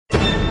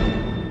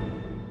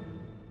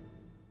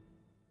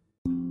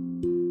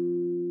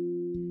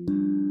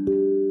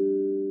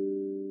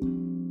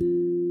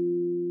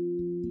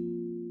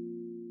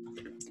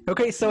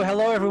Okay, so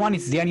hello everyone,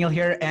 it's Daniel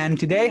here, and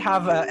today I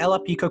have Ella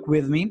Peacock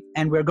with me,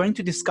 and we're going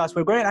to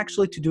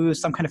actually to do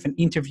some kind of an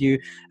interview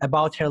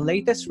about her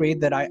latest read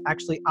that I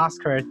actually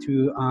asked her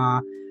to,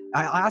 I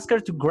asked her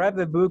to grab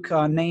a book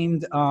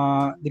named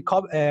How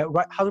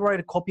to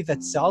Write a Copy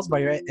That Sells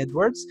by Ray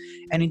Edwards.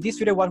 And in this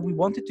video, what we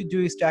wanted to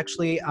do is to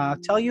actually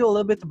tell you a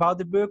little bit about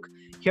the book,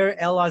 hear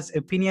Ella's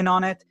opinion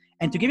on it,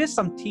 and to give you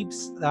some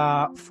tips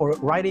for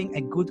writing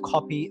a good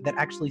copy that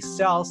actually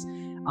sells.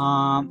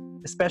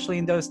 Especially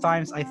in those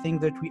times, I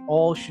think that we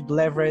all should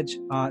leverage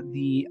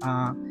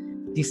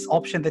this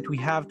option that we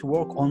have to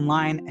work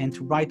online and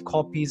to write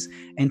copies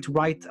and to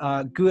write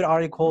good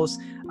articles.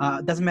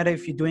 Doesn't matter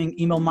if you're doing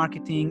email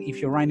marketing,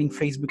 if you're writing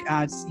Facebook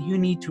ads, you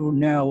need to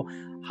know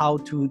how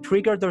to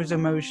trigger those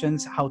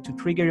emotions, how to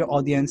trigger your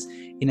audience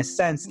in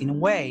a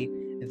way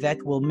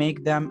that will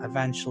make them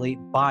eventually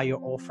buy your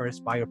offers,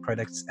 buy your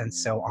products, and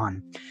so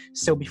on.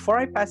 So before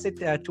I pass it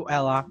to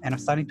Ella, and I'm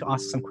starting to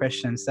ask some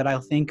questions that I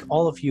think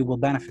all of you will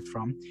benefit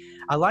from,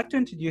 I'd like to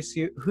introduce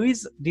you, who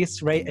is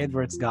this Ray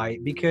Edwards guy?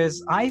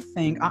 Because I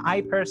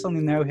personally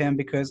know him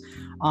because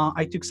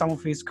I took some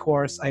of his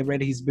course, I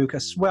read his book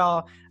as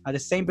well, the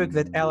same book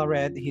that Ella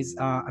read, his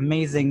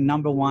amazing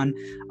 #1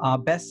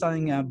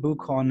 best-selling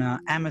book on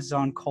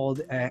Amazon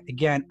called,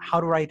 again, How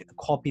to Write a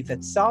Copy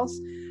That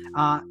Sells.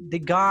 The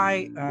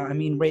guy,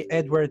 Ray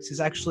Edwards, is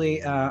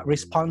actually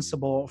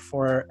responsible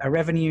for a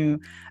revenue.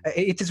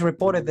 It is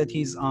reported that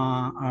he's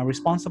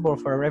responsible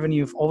for a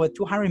revenue of over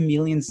 $200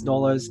 million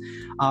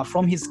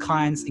from his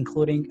clients,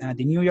 including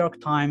the New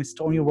York Times,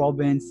 Tony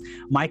Robbins,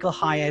 Michael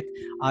Hyatt,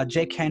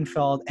 Jake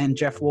Canfield, and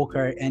Jeff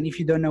Walker. And if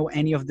you don't know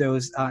any of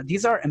those,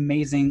 these are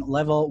amazing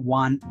level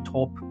 1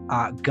 top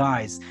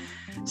guys.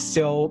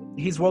 So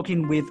he's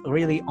working with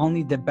really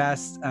only the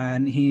best,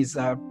 and he's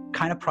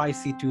kind of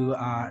pricey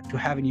to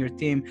have in your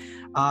team.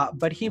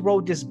 But he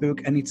wrote this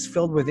book, and it's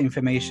filled with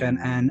information.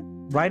 And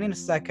right in a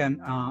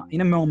second,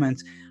 in a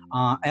moment,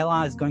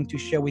 Ella is going to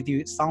share with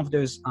you some of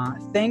those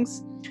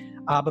things.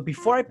 But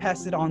before I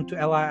pass it on to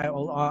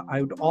Ella,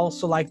 I would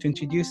also like to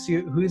introduce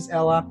you. Who is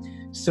Ella?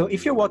 So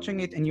if you're watching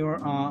it and you're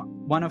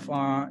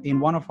in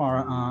one of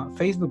our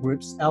Facebook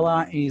groups,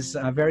 Ella is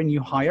a very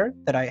new hire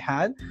that I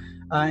had.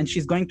 And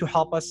she's going to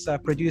help us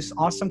produce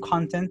awesome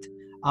content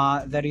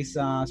that is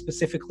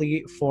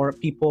specifically for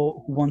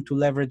people who want to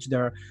leverage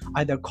their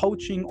either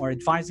coaching or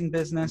advising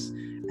business,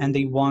 and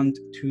they want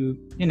to,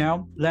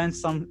 learn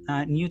some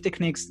new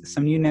techniques,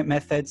 some new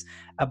methods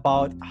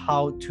about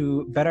how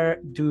to better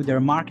do their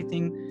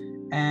marketing.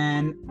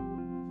 And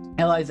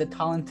Ella is a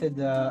talented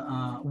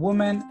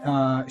woman.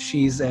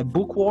 She's a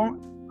bookworm,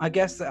 I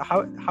guess.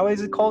 How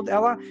is it called,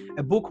 Ella?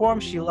 A bookworm.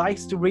 She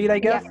likes to read, I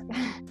guess.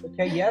 Yeah.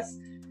 Okay, yes.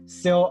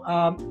 So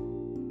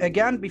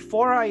again,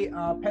 before I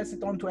pass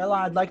it on to Ella,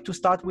 I'd like to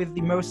start with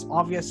the most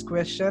obvious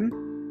question.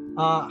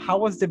 How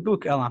was the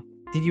book, Ella?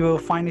 Did you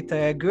find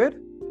it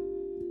good?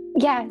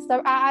 Yes,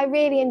 I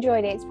really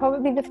enjoyed it. It's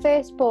probably the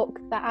first book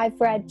that I've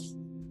read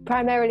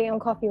primarily on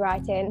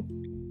copywriting.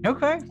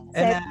 Okay.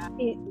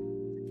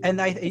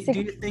 Do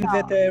you think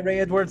that Ray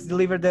Edwards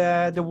delivered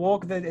the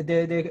work,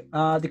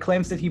 the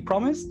claims that he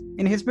promised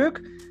in his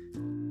book?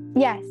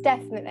 Yes,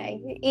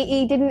 definitely.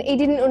 He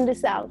didn't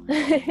undersell.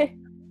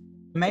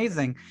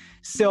 Amazing.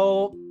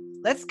 So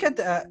let's get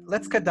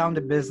down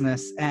to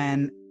business,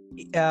 and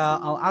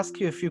I'll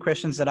ask you a few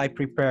questions that I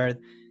prepared,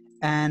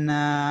 and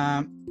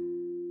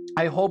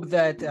I hope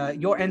that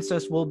your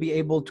answers will be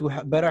able to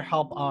better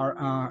help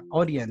our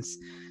audience.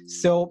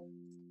 So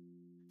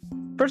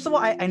first of all,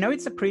 I know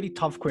it's a pretty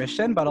tough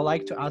question, but I'd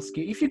like to ask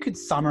you if you could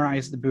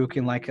summarize the book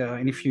in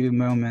in a few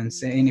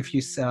moments, in a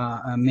few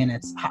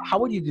minutes. How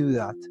would you do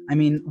that? I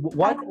mean,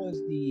 what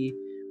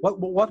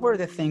were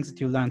the things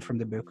that you learned from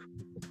the book?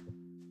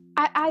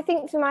 I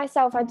think for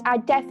myself, I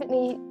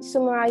definitely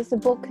summarize the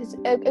book as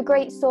a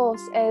great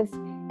source of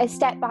a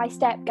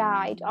step-by-step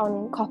guide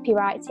on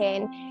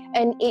copywriting,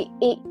 and it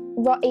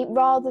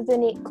rather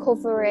than it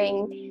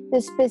covering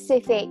the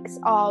specifics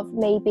of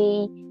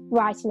maybe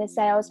writing a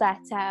sales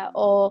letter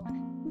or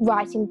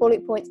writing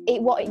bullet points,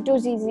 what it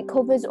does is it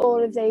covers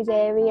all of those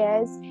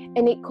areas,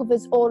 and it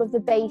covers all of the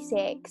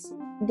basics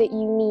that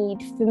you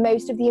need for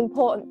most of the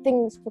important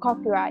things for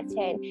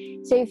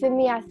copywriting. So for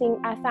me, I think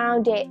I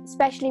found it,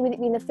 especially with it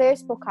being the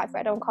first book I've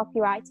read on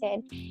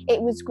copywriting,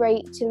 it was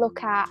great to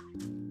look at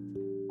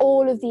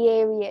all of the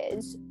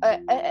areas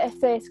at a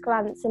first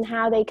glance and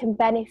how they can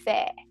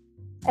benefit,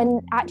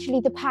 and actually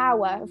the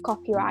power of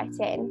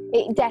copywriting.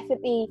 It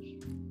definitely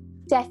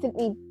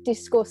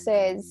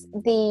discusses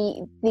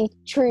the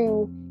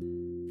true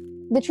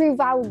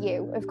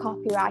value of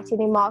copywriting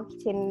in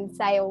marketing and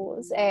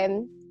sales,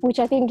 which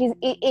I think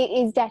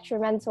is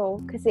detrimental,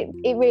 because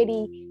it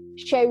really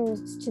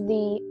shows to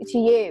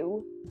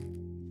you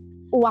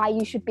why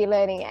you should be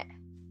learning it.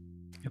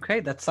 Okay,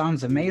 that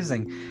sounds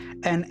amazing.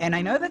 And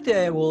I know that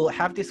we'll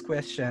have this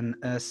question,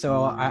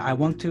 so I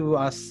want to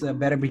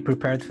better be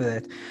prepared for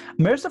that.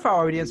 Most of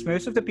our audience,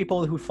 most of the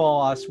people who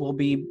follow us will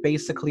be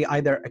basically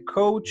either a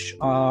coach,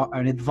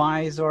 an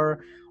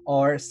advisor,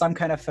 or some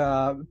kind of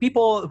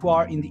people who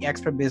are in the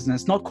expert business,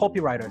 not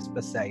copywriters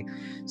per se.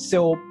 So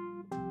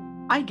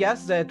I guess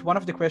that one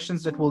of the questions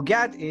that we'll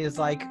get is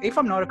like, if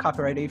I'm not a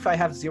copywriter, if I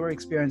have zero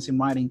experience in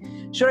writing,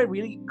 should I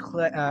really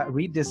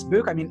read this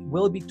book? I mean,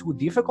 will it be too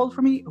difficult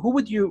for me? Who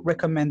would you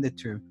recommend it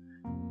to?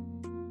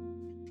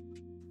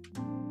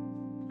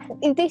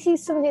 This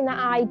is something that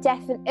I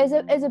definitely,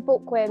 as a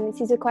bookworm,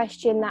 this is a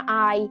question that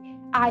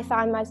I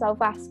find myself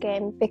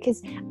asking,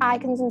 because I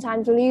can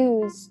sometimes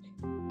lose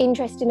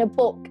interest in a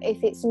book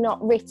if it's not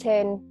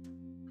written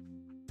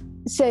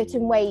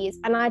certain ways.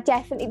 And I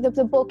definitely,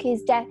 the book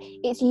is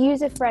it's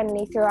user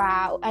friendly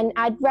throughout, and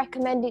I'd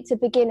recommend it to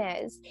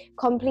beginners,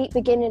 complete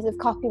beginners of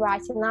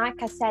copywriting.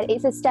 Like I said,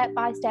 it's a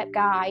step-by-step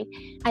guide,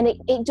 and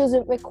it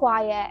doesn't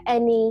require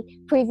any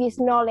previous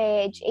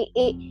knowledge.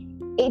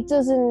 It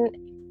doesn't,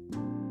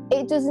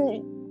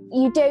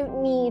 you don't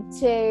need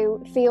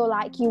to feel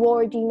like you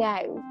already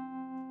know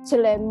to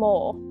learn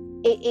more.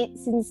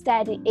 It's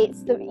instead,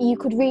 you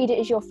could read it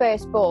as your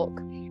first book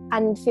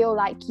and feel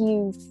like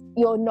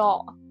you're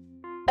not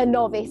a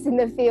novice in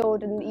the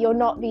field, and you're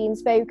not being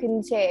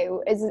spoken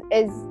to as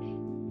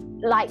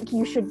like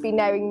you should be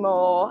knowing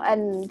more,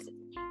 and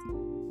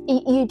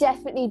you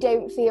definitely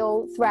don't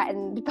feel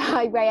threatened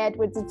by Ray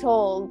Edwards at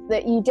all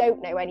that you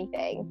don't know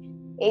anything.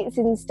 It's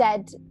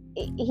instead,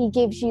 he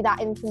gives you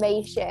that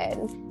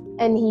information,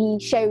 and he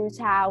shows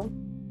how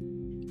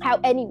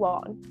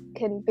anyone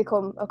can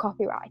become a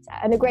copywriter,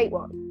 and a great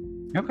one.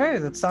 Okay,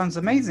 that sounds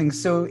amazing.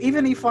 So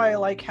even if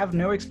I have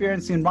no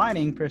experience in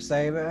writing per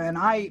se, and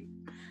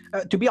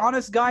to be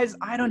honest, guys,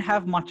 I don't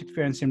have much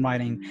experience in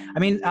writing. I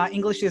mean,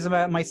 English is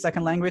my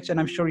second language, and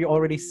I'm sure you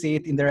already see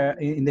it in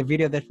the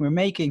video that we're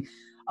making.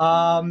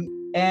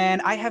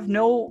 And I have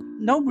no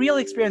real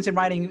experience in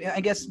writing, I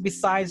guess,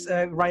 besides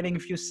writing a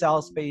few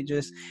sales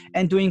pages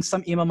and doing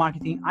some email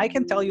marketing. I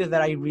can tell you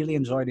that I really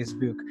enjoy this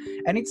book.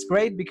 And it's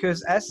great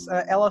because, as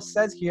Ella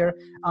says here,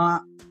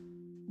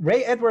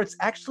 Ray Edwards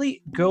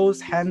actually goes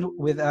hand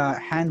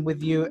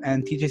with you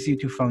and teaches you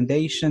to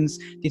foundations,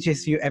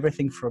 teaches you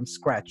everything from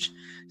scratch.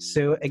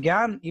 So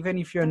again, even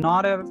if you're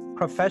not a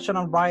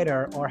professional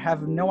writer or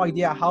have no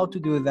idea how to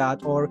do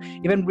that, or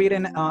even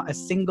written a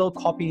single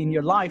copy in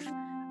your life,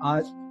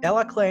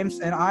 Ella claims,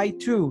 and I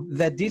too,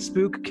 that this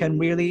book can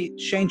really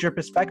change your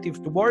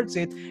perspective towards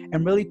it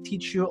and really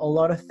teach you a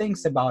lot of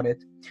things about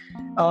it.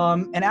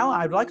 And Ella,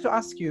 I'd like to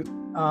ask you,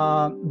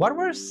 what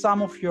were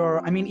some of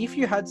your, I mean, if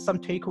you had some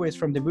takeaways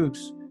from the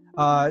books,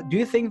 do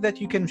you think that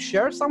you can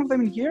share some of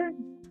them here?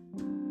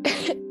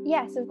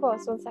 Yes, of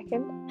course. 1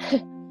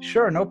 second.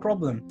 Sure, no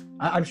problem.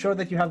 I'm sure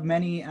that you have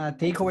many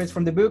takeaways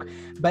from the book,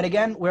 but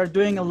again, we're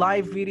doing a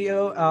live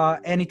video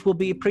and it will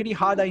be pretty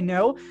hard, I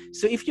know.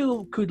 So if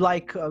you could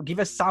give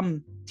us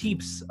some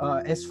tips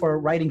as for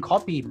writing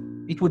copy,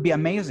 it would be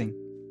amazing.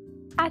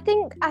 I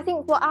think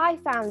what I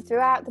found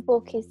throughout the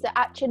book is that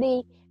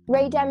actually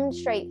Ray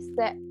demonstrates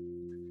that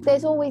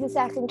there's always a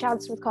second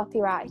chance with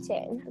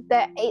copywriting,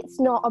 that it's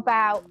not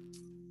about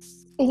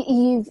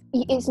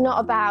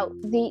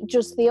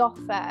just the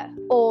offer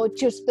or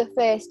just the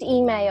first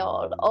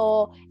email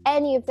or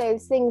any of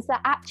those things, that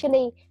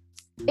actually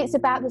it's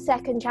about the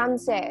second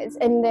chances,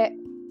 and that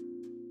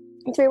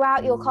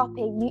throughout your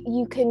copy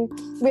you can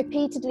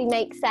repeatedly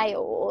make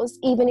sales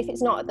even if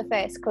it's not at the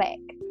first click.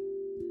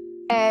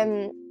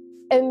 And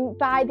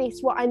by this,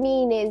 what I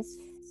mean is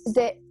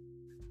that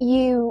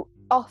you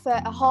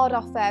offer a hard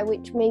offer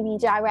which may be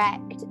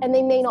direct and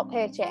they may not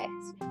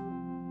purchase,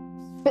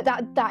 but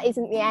that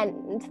isn't the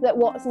end. That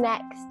what's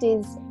next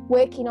is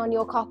working on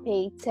your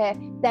copy to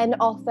then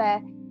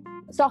offer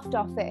soft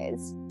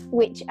offers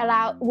which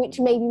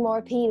may be more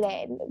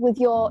appealing. With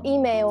your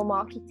email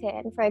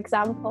marketing, for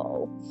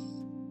example,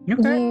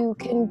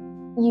 okay.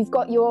 You've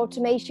got your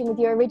automation with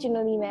your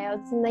original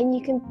emails, and then you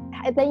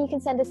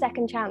can send a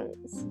second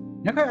chance.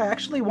 Okay, I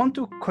actually want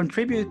to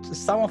contribute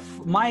some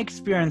of my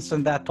experience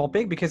on that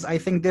topic, because I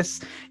think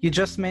you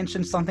just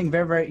mentioned something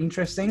very, very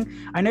interesting.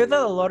 I know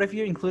that a lot of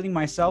you, including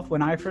myself,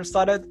 when I first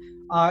started,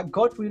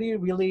 got really,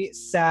 really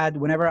sad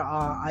whenever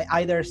I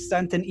either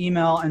sent an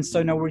email and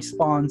saw no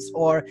response,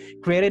 or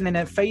created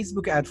a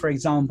Facebook ad, for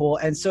example,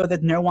 and saw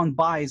that no one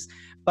buys.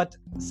 But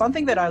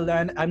something that I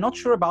learned, I'm not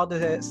sure about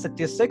the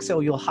statistics, so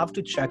you'll have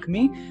to check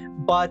me,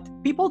 but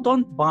people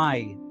don't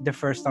buy the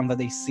first time that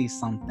they see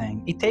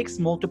something. It takes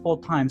multiple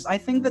times. I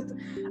think that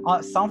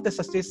some of the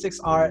statistics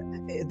are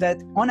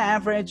that on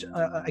average,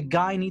 a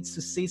guy needs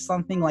to see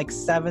something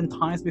 7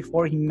 times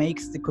before he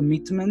makes the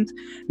commitment,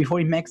 before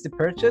he makes the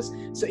purchase.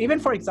 So even,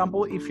 for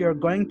example, if you're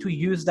going to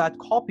use that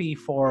copy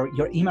for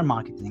your email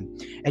marketing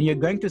and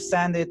you're going to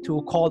send it to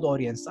a cold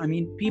audience, I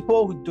mean,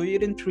 people who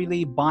didn't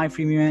really buy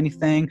from you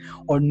anything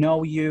or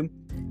know you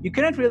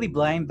cannot really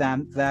blame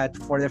them that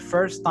for the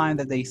first time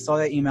that they saw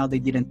the email, they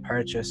didn't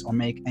purchase or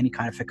make any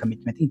kind of a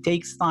commitment. It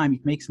takes time.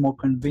 It makes more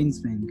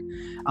convincing.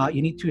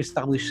 You need to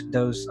establish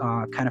those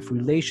kind of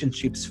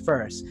relationships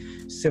first.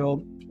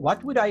 So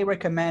what would I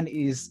recommend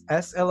is,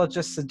 as Ella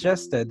just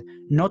suggested,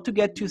 not to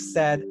get too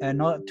sad and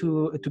not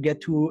to get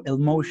too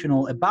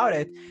emotional about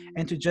it,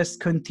 and to just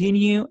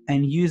continue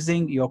and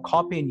using your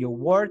copy and your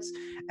words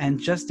and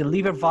just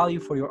deliver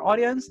value for your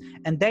audience.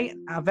 And they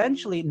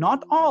eventually,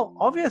 not all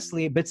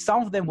obviously, but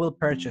some of them will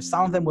purchase,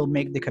 some of them will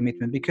make the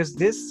commitment, because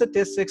these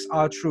statistics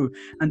are true.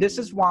 And this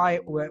is why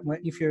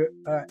if you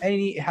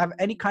have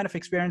any kind of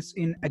experience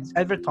in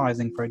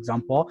advertising, for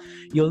example,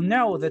 you'll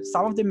know that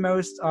some of the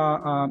most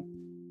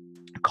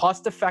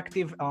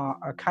cost-effective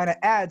kind of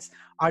ads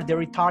are the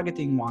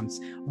retargeting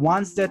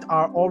ones that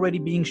are already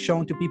being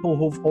shown to people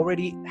who've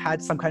already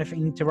had some kind of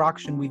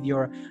interaction with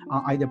your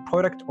either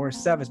product or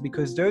service,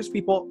 because those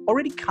people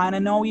already kind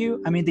of know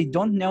you. I mean, they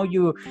don't know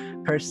you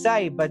per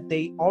se, but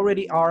they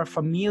already are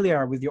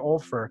familiar with your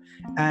offer,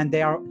 and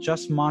they are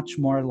just much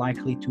more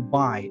likely to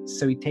buy.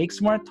 So it takes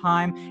more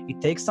time,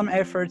 it takes some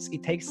efforts,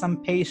 it takes some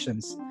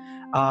patience,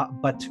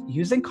 but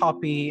using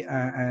copy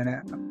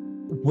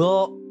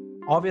will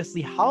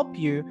obviously help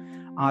you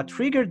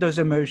trigger those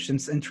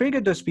emotions and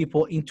trigger those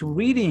people into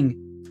reading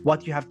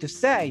what you have to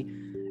say.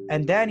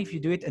 And then if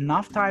you do it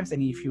enough times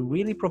and if you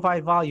really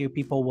provide value,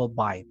 people will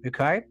buy.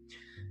 Okay,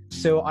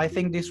 so I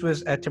think this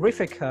was a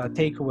terrific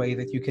takeaway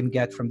that you can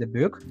get from the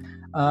book.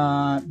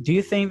 Do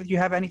you think that you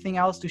have anything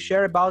else to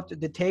share about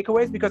the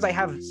takeaways? Because I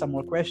have some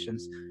more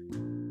questions.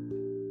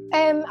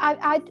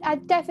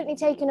 I've definitely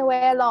taken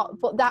away a lot,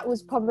 but that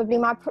was probably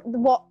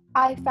what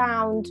I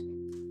found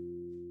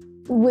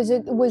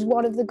was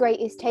one of the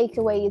greatest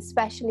takeaways,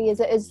 especially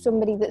as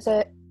somebody that's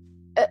a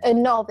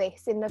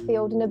novice in the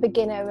field and a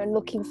beginner and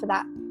looking for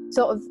that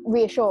sort of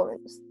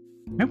reassurance.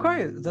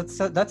 Okay,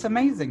 that's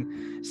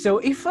amazing. So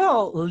if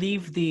I'll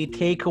leave the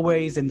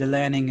takeaways and the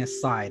learning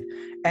aside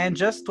and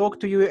just talk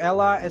to you,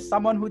 Ella, as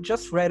someone who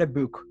just read a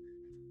book,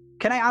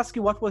 can I ask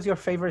you what was your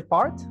favorite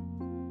part?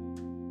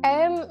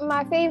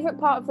 My favorite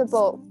part of the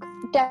book,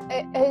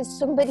 as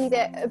somebody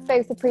that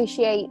both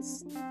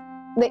appreciates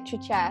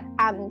literature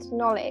and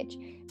knowledge,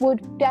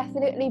 would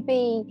definitely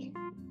be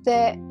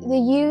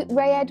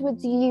Ray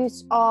Edwards'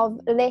 use of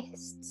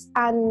lists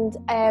and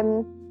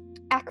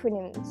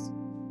acronyms.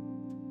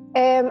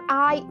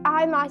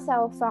 I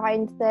myself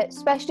find that,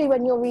 especially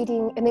when you're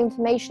reading an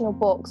informational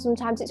book,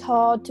 sometimes it's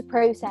hard to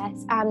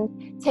process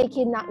and take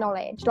in that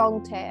knowledge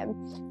long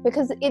term,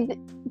 because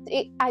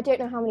I don't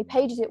know how many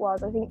pages it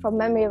was. I think from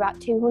memory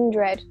about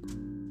 200.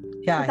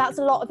 Yeah, that's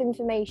a lot of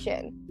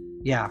information.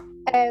 Yeah.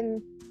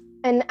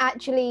 And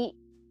actually,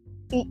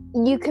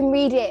 you can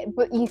read it,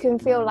 but you can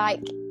feel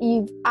like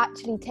you've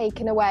actually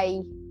taken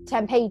away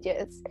 10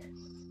 pages.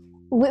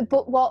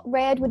 But what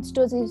Ray Edwards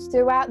does is,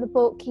 throughout the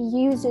book, he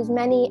uses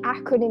many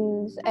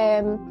acronyms.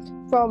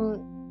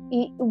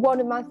 One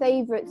of my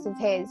favourites of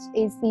his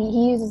is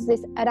he uses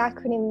an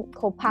acronym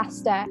called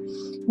PASTA,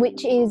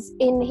 which is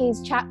in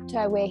his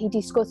chapter where he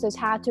discusses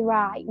how to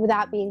write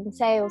without being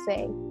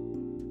salesy.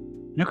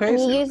 Okay. And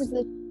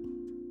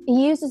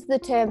he uses the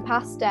term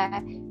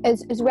pasta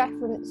as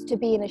reference to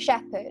being a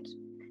shepherd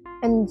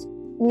and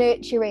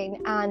nurturing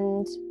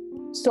and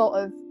sort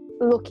of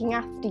looking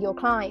after your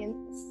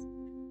clients.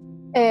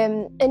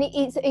 And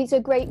it's a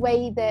great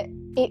way that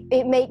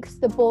it makes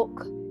the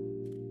book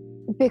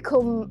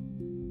become,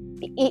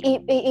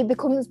 it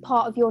becomes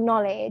part of your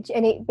knowledge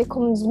and it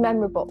becomes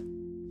memorable.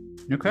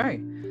 Okay.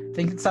 I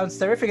think it sounds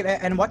terrific.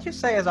 And what you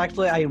say is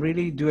actually, I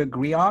really do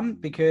agree on,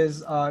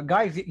 because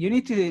guys, you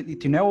need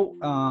to know,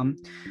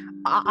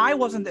 I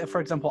wasn't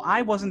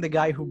the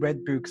guy who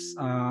read books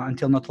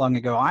until not long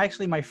ago. I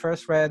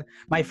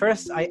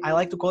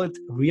like to call it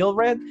real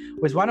read,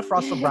 was one of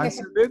Russell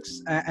Brunson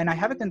books, and I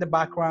have it in the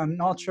background.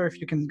 Not sure if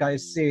you can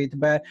guys see it,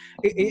 but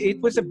it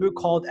was a book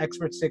called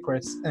Expert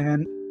Secrets,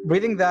 and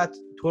reading that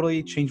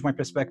totally changed my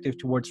perspective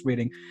towards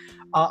reading.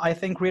 I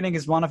think reading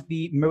is one of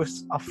the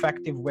most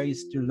effective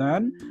ways to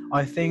learn.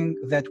 I think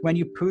that when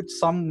you put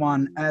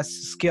someone as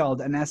skilled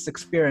and as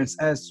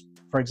experienced as,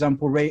 for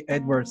example, Ray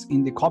Edwards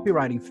in the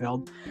copywriting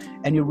field,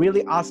 and you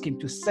really ask him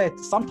to sit,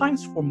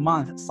 sometimes for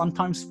months,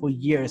 sometimes for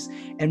years,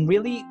 and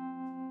really,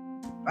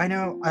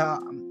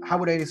 how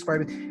would I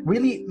describe it?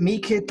 Really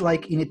make it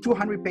like in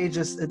 200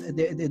 pages,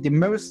 the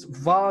most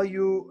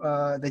value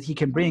that he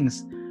can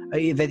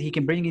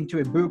bring into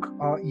a book.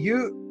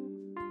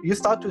 You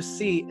start to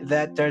see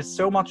that there's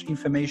so much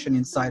information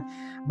inside,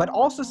 but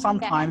also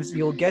sometimes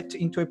you'll get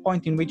into a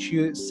point in which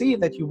you see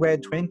that you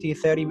read 20,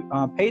 30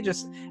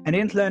 pages and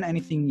didn't learn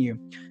anything new.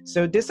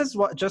 So this is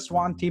just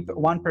one tip,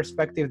 one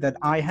perspective that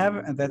I have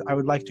and that I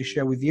would like to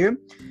share with you.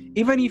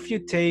 Even if you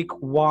take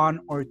one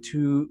or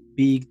two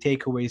big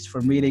takeaways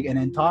from reading an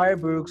entire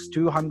book's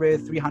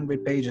 200,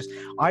 300 pages,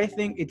 I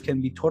think it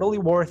can be totally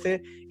worth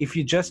it if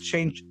you just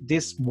change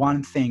this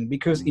one thing,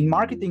 because in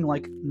marketing,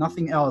 like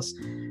nothing else,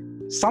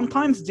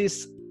 sometimes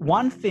this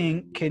one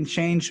thing can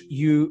change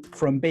you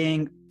from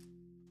being,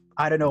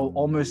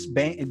 almost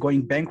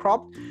going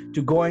bankrupt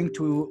to going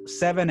to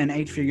 7 and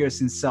 8 figures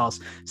in sales.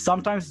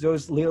 Sometimes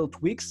those little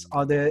tweaks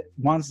are the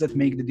ones that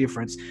make the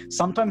difference.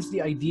 Sometimes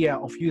the idea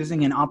of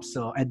using an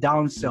upsell, a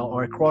downsell,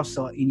 or a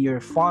cross-sell in your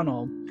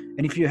funnel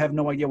And if you have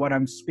no idea what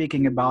I'm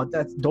speaking about,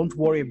 don't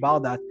worry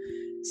about that.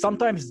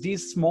 Sometimes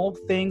these small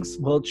things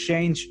will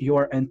change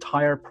your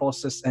entire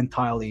process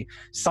entirely.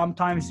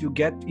 Sometimes you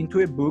get into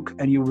a book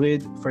and you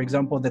read, for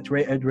example, that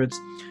Ray Edwards,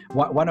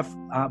 one of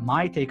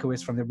my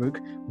takeaways from the book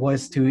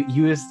was to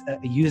use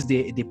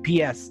the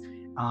PS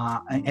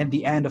at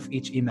the end of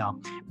each email,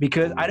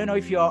 because I don't know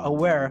if you are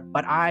aware,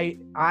 but I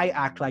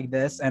act like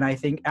this, and I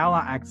think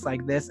Ella acts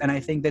like this, and I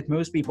think that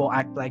most people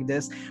act like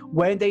this.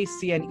 When they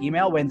see an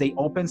email, when they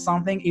open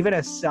something, even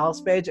a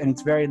sales page, and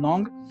it's very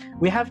long,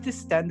 we have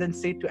this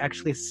tendency to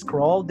actually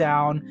scroll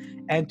down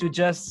and to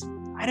just,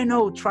 I don't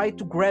know, try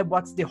to grab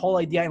what's the whole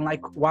idea in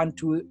like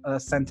 1-2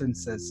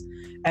 sentences.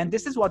 And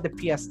this is what the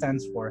PS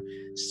stands for.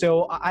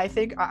 So I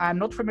think, I'm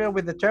not familiar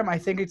with the term. I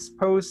think it's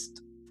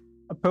post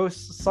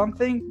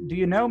something. Do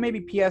you know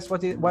maybe PS,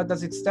 what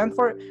does it stand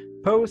for?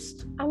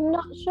 Post, I'm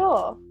not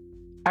sure.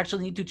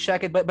 Actually need to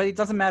check it, but it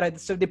doesn't matter.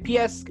 So the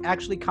PS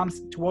actually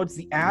comes towards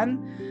the end,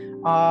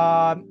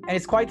 and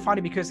it's quite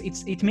funny because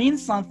it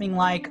means something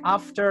like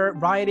after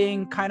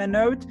writing kind of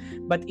note,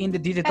 but in the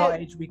digital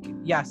age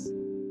yes.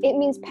 It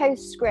means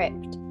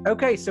postscript.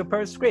 Okay, so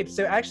postscript.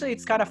 So actually,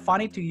 it's kind of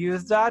funny to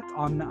use that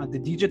on the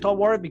digital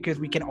world because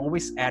we can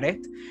always edit.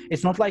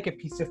 It's not like a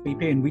piece of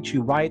paper in which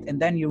you write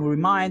and then you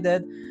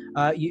reminded,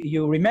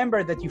 you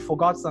remember that you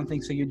forgot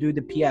something, so you do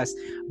the PS.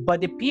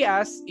 But the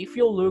PS, if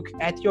you look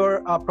at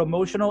your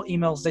promotional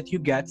emails that you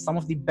get, some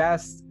of the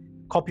best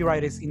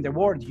copywriters in the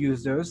world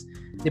use those.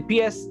 The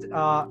PS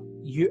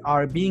you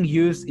are being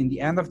used in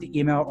the end of the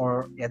email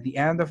or at the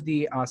end of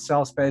the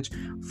sales page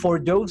for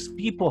those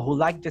people who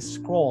like to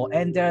scroll,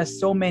 and there are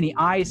so many.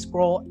 I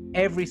scroll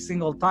every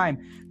single time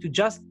to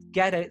just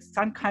get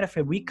some kind of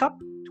a recap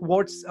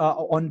towards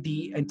on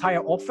the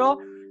entire offer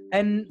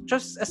and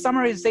just a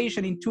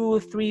summarization in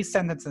 2-3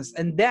 sentences.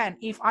 And then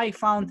if I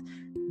find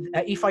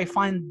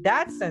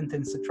that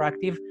sentence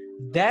attractive,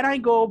 then I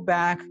go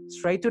back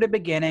straight to the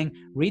beginning,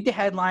 read the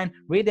headline,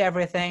 read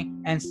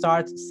everything, and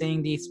start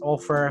seeing this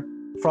offer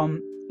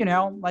from,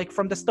 like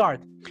from the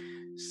start.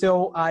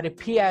 So the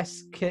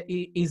PS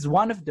is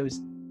one of those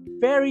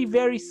very,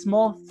 very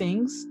small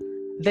things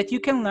that you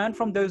can learn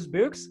from those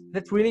books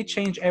that really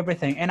change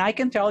everything. And I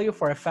can tell you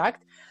for a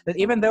fact that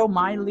even though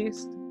my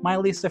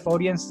list of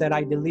audience that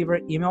I deliver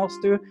emails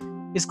to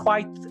is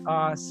quite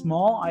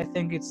small, I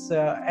think it's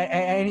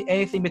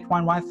anything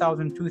between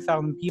 1,000,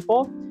 2,000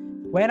 people.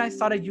 When I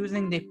started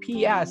using the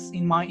PS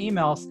in my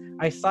emails,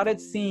 I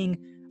started seeing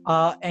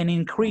an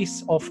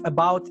increase of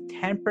about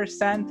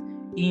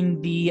 10%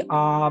 in the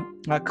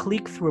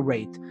click-through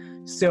rate.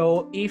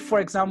 So if, for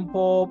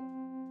example,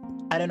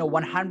 I don't know,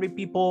 100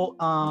 people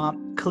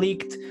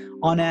clicked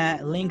on a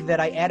link that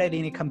I added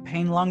in a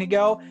campaign long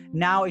ago,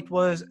 now it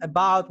was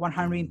about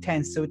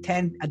 110, so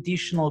 10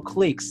 additional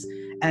clicks.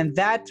 And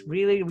that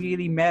really,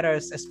 really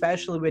matters,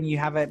 especially when you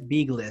have a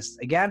big list.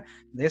 Again,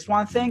 this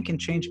one thing can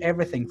change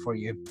everything for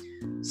you.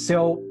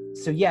 So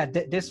yeah,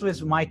 this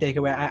was my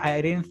takeaway.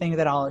 I didn't think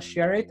that I'll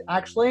share it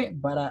actually,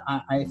 but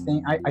I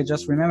think I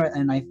just remember,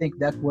 and I think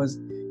that was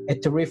a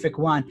terrific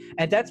one.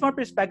 And that's my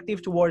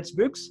perspective towards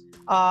books.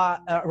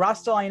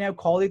 Russell, I now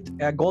call it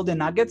golden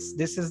nuggets.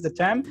 This is the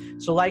term.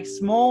 So like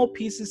small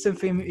pieces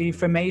of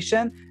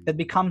information that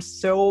become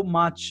so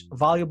much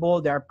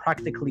valuable, they're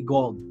practically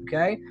gold.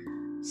 Okay.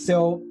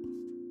 So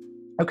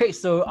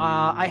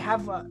I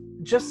have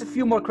just a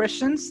few more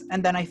questions,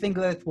 and then I think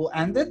that we'll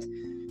end it.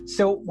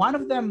 So one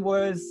of them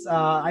was,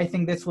 I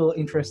think this will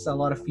interest a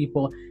lot of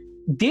people.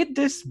 Did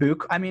this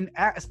book, I mean,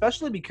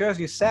 especially because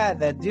you said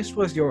that this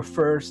was your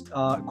first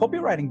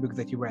copywriting book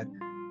that you read,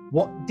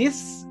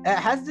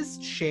 has this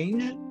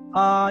changed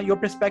your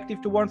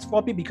perspective towards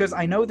copy? Because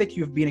I know that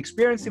you've been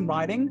experienced in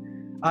writing.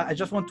 I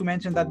just want to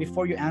mention that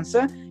before you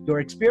answer,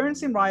 your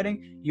experience in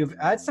writing, you've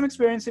had some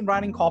experience in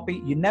writing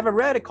copy. You never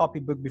read a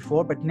copy book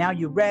before, but now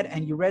you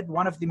read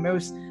one of the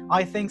most,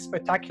 I think,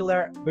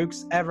 spectacular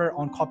books ever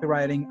on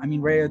copywriting. I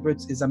mean, Ray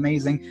Edwards is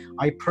amazing.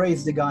 I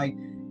praise the guy.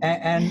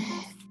 And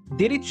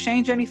did it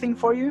change anything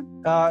for you,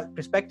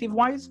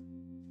 perspective-wise?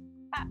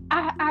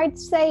 I'd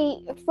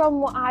say from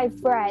what I've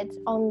read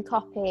on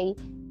copy,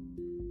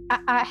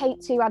 I hate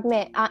to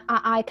admit,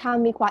 I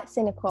can be quite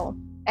cynical.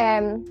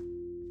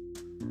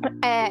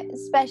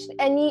 Especially,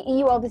 and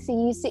you obviously,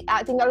 you see,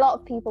 I think a lot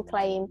of people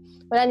claim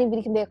when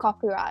anybody can be a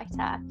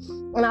copywriter,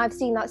 and I've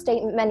seen that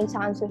statement many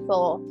times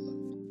before.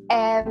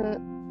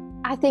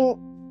 I think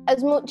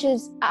as much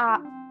as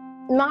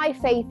my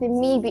faith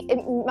in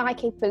in my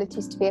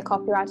capabilities to be a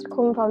copywriter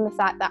come from the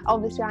fact that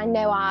obviously I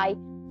know I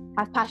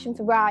have passion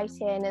for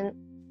writing and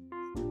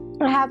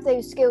I have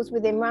those skills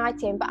within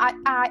writing, but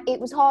it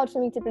was hard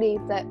for me to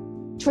believe that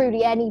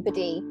truly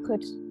anybody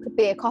could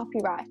be a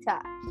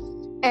copywriter.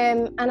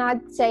 And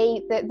I'd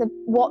say that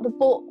what the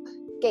book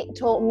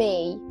taught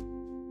me,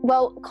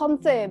 well,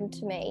 confirmed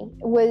to me,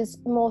 was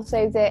more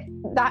so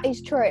that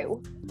is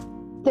true,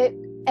 that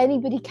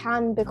anybody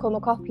can become a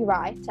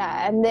copywriter,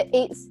 and that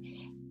it's,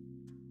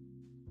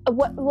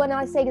 when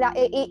I say that,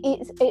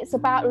 it's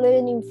about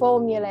learning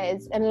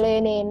formulas and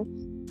learning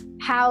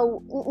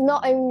how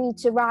not only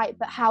to write,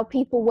 but how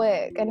people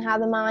work and how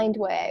the mind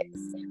works.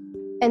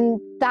 And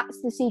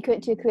that's the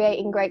secret to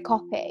creating great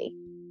copy,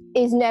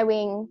 is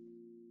knowing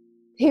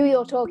who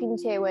you're talking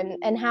to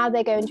and how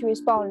they're going to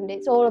respond.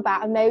 It's all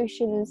about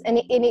emotions,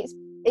 and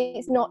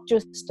it's not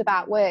just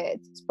about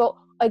words. But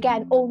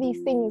again, all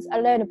these things are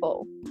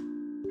learnable.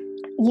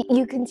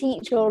 You can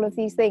teach all of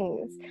these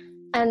things,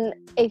 and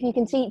if you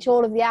can teach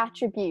all of the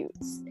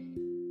attributes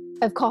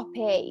of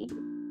copy,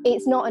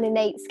 it's not an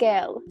innate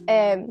skill,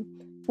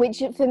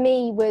 which for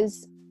me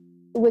was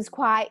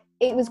quite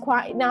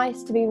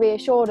nice to be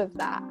reassured of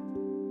that,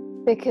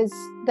 because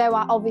though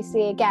I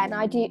obviously, again,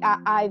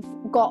 I've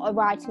got a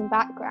writing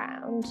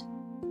background,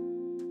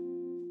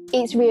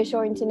 it's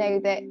reassuring to know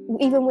that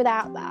even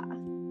without that.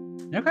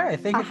 Okay, I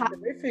think it's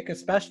terrific,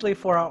 especially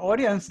for our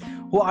audience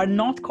who are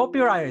not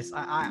copywriters.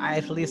 I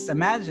at least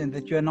imagine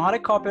that you're not a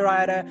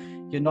copywriter,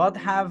 you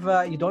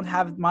don't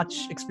have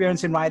much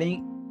experience in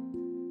writing.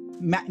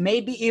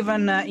 Maybe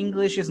even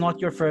English is not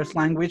your first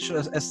language,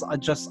 as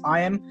just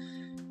I am.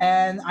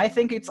 And I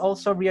think it's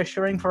also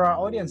reassuring for our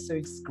audience. So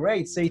it's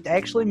great. So it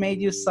actually made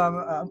you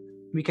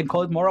we can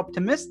call it more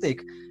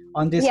optimistic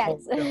on this.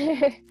 Yes.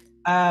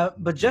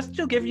 But just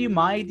to give you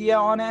my idea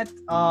on it,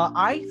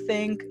 I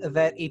think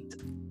that it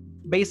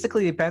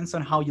basically depends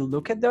on how you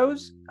look at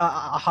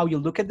how you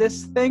look at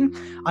this thing.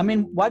 I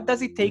mean, what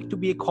does it take to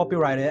be a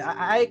copywriter?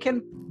 I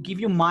can give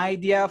you my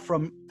idea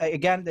from,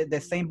 again, the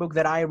same book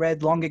that I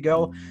read long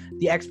ago,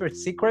 The Expert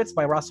Secrets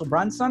by Russell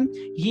Brunson.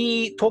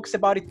 He talks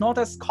about it not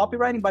as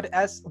copywriting, but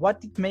as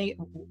what it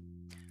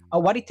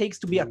takes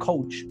to be a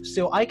coach.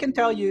 So I can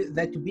tell you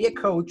that to be a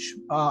coach,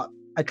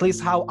 at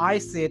least how I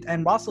see it,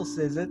 and Russell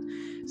says it,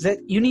 that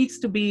you need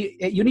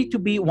to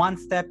be one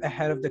step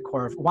ahead of the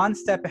curve, one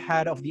step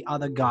ahead of the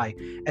other guy.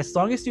 As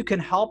long as you can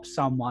help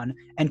someone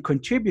and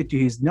contribute to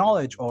his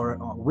knowledge or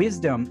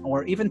wisdom,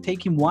 or even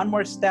take him one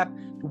more step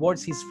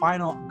towards his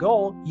final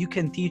goal, you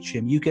can teach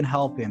him, you can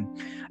help him.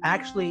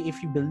 Actually,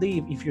 if you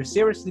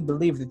seriously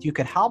believe that you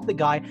can help the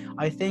guy,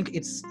 I think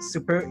it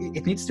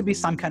needs to be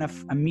some kind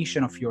of a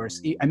mission of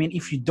yours. I mean,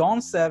 if you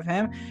don't serve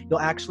him, you'll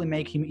actually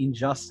make him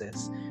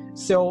injustice.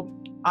 So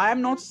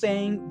I'm not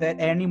saying that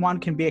anyone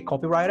can be a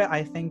copywriter.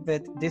 I think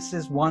that this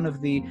is one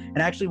of and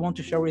I actually want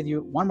to share with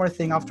you one more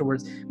thing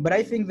afterwards, but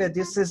I think that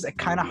this is a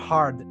kind of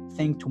hard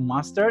thing to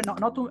master. I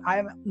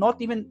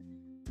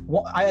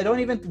don't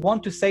even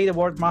want to say the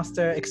word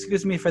master,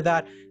 excuse me for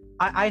that.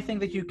 I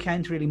think that you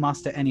can't really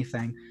master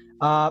anything.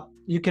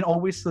 You can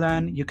always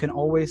learn, you can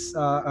always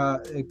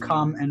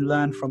come and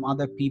learn from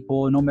other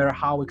people, no matter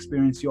how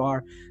experienced you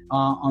are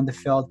on the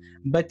field.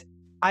 But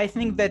I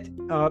think that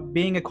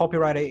being a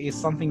copywriter is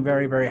something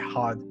very, very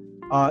hard.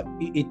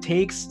 It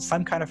takes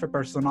some kind of a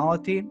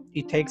personality.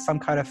 It takes some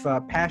kind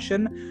of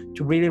passion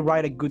to really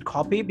write a good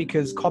copy,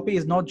 because copy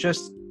is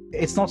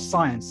it's not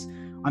science.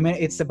 I mean,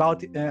 it's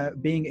about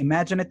being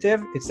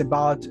imaginative. It's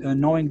about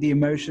knowing the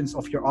emotions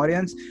of your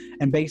audience,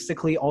 and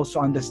basically also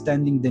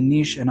understanding the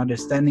niche and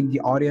understanding the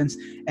audience.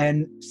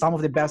 And some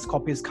of the best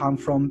copies come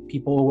from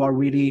people who are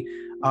really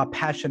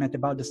passionate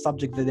about the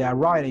subject that they are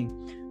writing.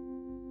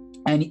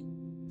 And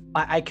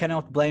I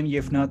cannot blame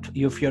you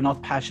if you're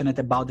not passionate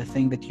about the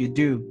thing that you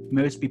do.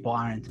 Most people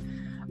aren't.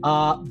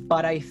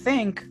 But I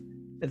think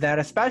that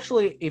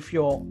especially if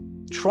you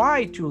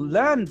try to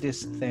learn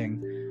this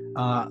thing,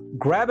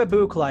 grab a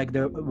book like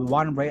the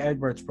one Ray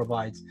Edwards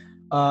provides.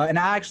 And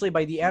actually,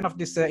 by the end of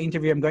this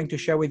interview, I'm going to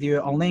share with you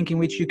a link in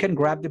which you can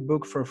grab the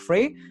book for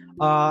free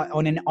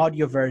on an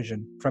audio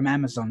version from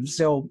Amazon.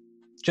 So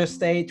just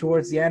stay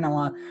towards the end,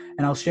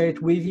 and I'll share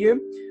it with you.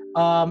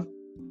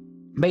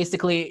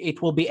 Basically,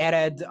 it will be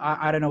added,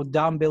 I don't know,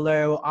 down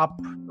below, up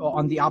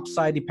on the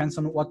upside, depends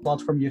on what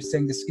platform you're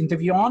seeing this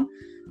interview on.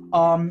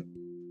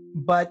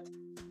 But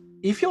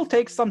if you'll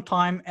take some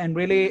time and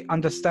really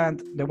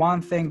understand the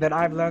one thing that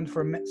I've learned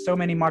from so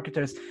many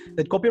marketers,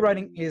 that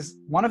copywriting is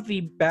one of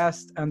the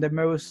best and the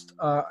most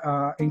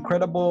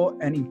incredible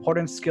and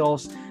important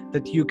skills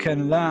that you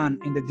can learn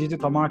in the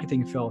digital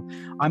marketing field.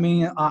 I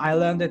mean, I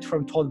learned it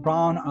from Todd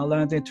Brown. I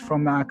learned it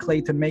from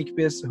Clayton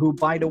Makepeace, who,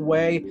 by the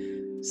way,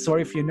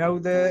 sorry if you know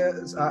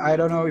this, I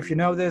don't know if you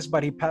know this,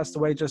 but he passed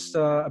away just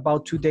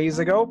about 2 days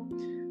ago.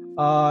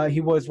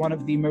 He was one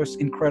of the most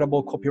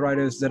incredible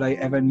copywriters that I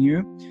ever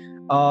knew.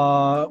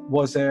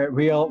 Was a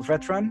real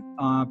veteran,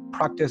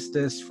 practiced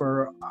this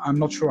for I'm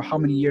not sure how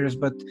many years,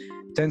 but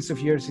tens of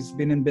years he's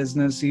been in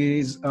business.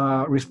 He's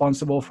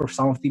responsible for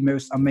some of the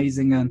most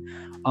amazing and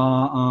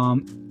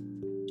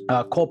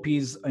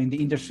copies in the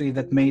industry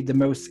that made the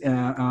most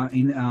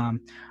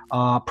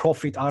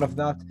profit out of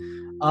that.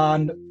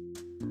 And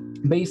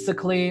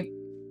basically,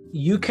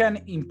 you can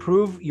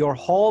improve your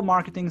whole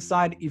marketing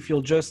side if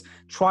you'll just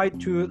try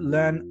to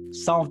learn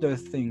some of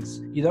those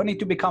things. You don't need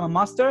to become a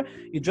master.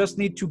 You just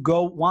need to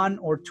go 1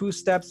 or 2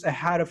 steps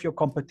ahead of your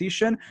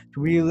competition to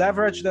really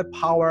leverage that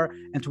power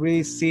and to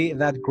really see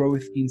that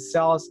growth in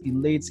sales,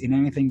 in leads, in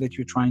anything that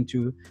you're trying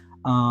to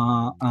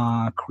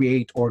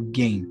create or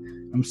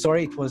gain. I'm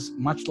sorry it was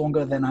much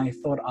longer than I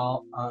thought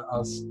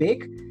I'll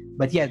speak,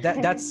 But yeah,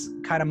 that's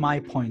kind of my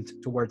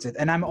point towards it.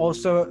 And I'm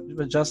also,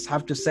 just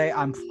have to say,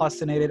 I'm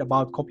fascinated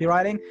about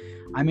copywriting.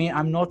 I mean,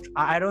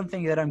 I don't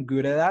think that I'm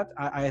good at that.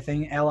 I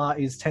think Ella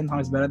is 10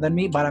 times better than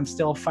me, but I'm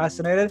still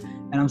fascinated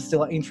and I'm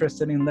still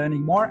interested in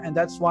learning more. And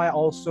that's why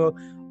also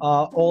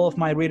all of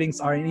my readings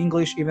are in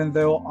English, even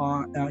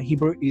though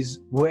Hebrew is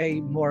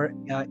way more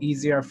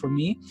easier for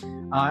me.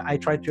 I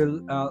try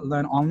to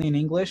learn only in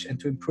English and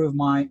to improve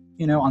my,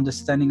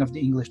 understanding of the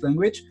English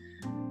language.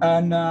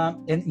 And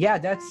yeah,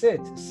 that's it.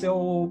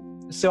 So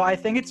I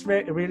think it's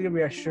really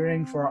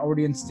reassuring for our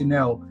audience to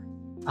know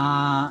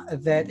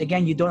that,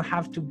 again, you don't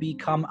have to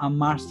become a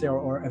master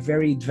or a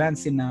very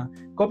advanced in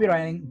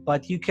copywriting,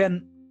 but you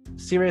can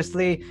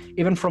seriously,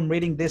 even from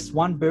reading this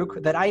one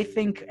book that I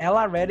think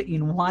Ella read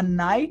in one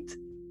night.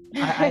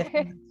 I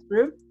think it's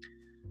true.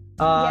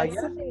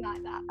 Something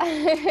like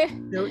that.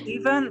 So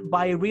even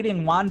by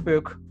reading one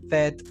book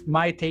that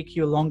might take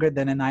you longer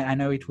than a night, I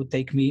know it would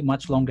take me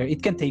much longer.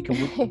 It can take a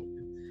week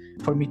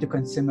for me to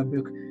consume a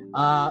book.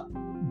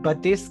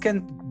 But this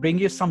can bring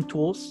you some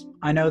tools.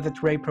 I know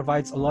that Ray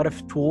provides a lot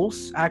of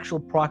tools, actual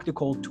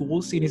practical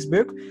tools in his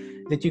book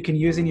that you can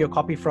use in your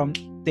copy from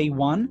day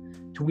one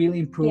to really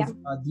improve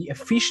the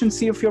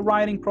efficiency of your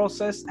writing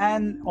process,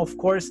 and of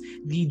course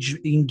the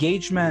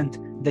engagement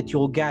that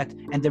you'll get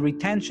and the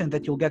retention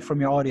that you'll get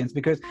from your audience.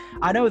 Because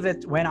I know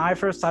that when I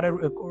first started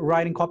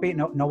writing copy,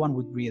 no one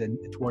would read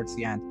it towards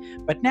the end,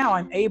 but now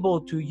I'm able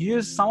to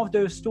use some of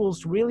those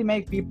tools to really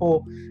make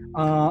people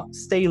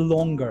stay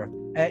longer.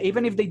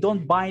 Even if they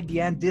don't buy in the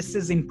end, this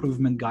is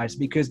improvement, guys,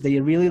 because they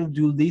really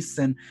do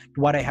listen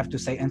to what I have to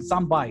say. And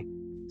some buy,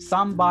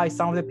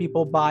 some of the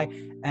people buy,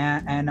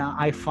 and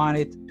I find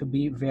it to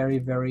be very,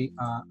 very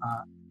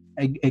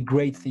a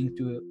great thing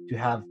to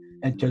have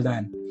and to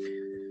learn.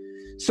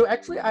 So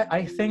actually,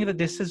 I think that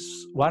this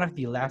is one of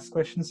the last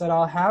questions that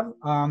I'll have.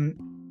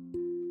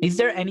 Is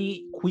there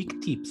any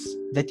quick tips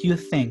that you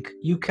think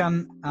you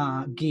can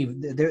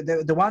give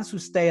the ones who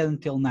stay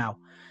until now,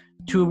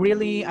 to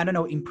really, I don't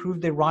know,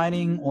 improve their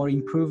writing or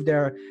improve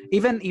their,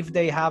 even if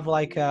they have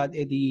like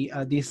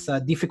this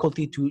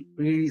difficulty to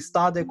really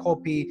start their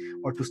copy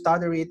or to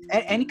start the read,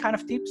 any kind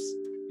of tips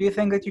do you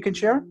think that you can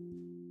share?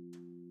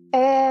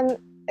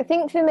 I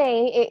think for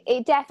me,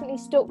 it definitely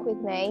stuck with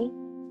me.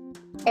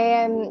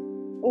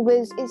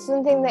 It's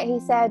something that he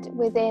said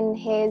within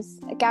his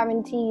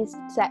guarantees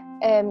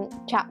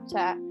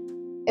chapter,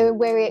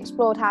 where he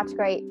explored how to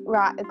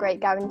write a great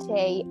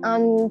guarantee,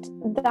 and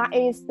that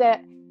is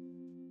that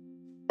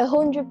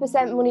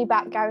 100% money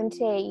back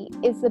guarantee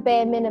is the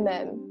bare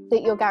minimum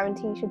that your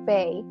guarantee should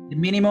be. The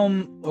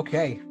minimum,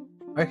 okay,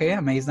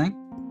 amazing.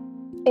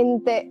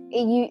 In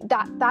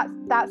that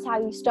that's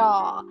how you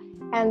start,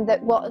 and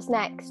that what's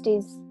next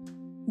is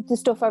the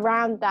stuff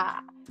around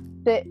that.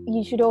 But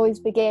you should always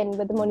begin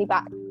with the money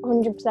back,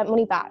 100%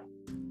 money back.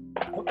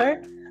 Okay.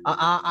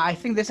 I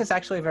think this is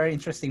actually a very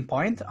interesting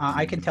point.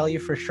 I can tell you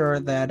for sure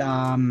that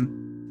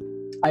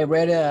I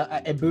read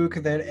a book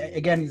that,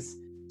 again, is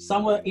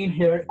somewhere in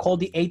here, called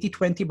The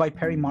 80-20 by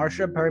Perry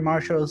Marshall. Perry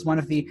Marshall is one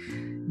of the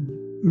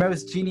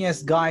most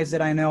genius guys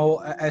that I know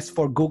as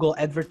for Google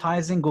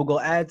advertising,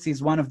 Google Ads.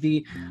 He's one of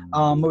the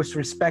most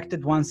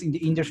respected ones in the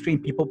industry,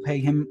 and people pay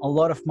him a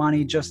lot of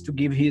money just to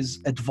give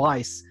his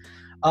advice.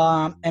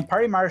 And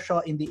Perry Marshall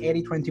in the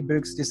 80-20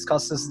 books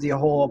discusses the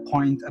whole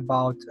point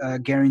about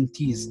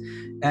guarantees.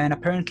 And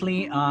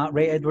apparently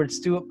Ray Edwards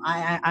too.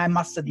 I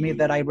must admit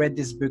that I read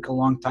this book a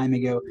long time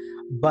ago.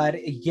 But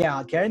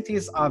yeah,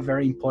 guarantees are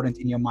very important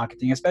in your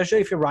marketing, especially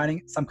if you're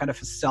writing some kind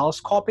of a sales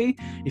copy,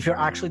 if you're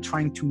actually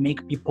trying to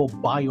make people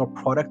buy your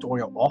product or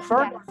your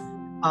offer.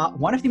 Yes.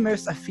 One of the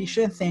most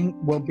efficient thing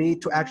will be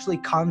to actually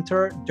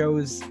counter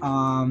those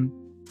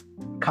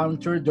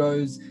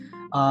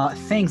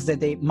things that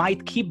they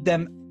might keep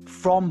them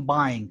from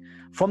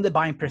the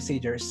buying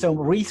procedure. So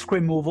risk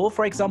removal,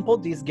 for example,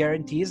 these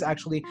guarantees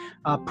actually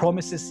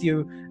promises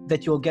you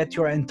that you'll get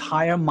your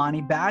entire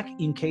money back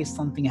in case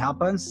something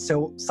happens.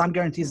 So some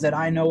guarantees that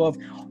I know of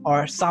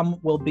are, some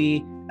will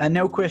be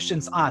no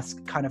questions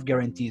asked kind of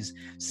guarantees.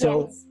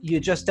 So yes, you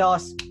just tell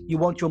us you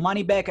want your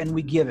money back and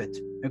we give it.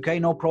 Okay,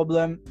 no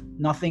problem,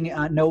 nothing,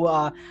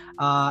 no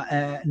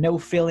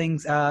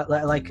feelings,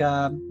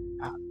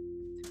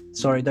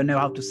 sorry, don't know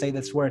how to say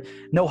this word.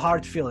 No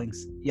hard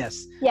feelings.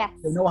 Yes. Yes.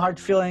 So no hard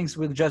feelings.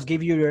 We'll just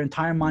give you your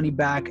entire money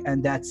back,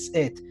 and that's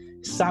it.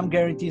 Some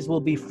guarantees will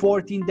be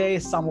 14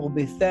 days, some will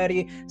be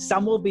 30,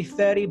 some will be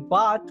 30,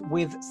 but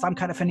with some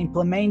kind of an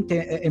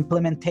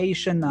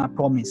implementation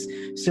promise.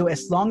 So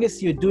as long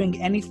as you're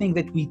doing anything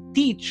that we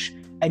teach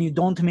and you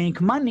don't make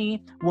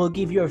money, we'll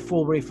give you a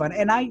full refund.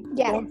 And I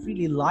don't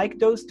really like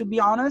those, to be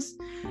honest,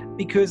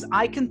 because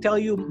I can tell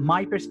you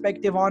my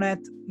perspective on it.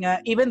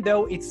 Even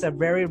though it's a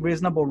very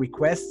reasonable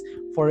request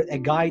for a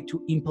guy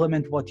to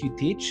implement what you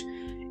teach,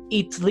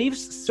 it leaves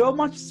so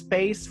much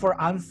space for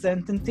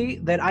uncertainty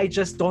that I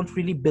just don't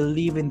really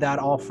believe in that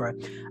offer.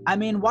 I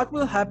mean, what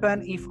will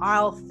happen if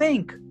I'll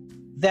think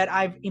that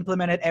I've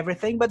implemented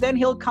everything. But then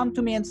he'll come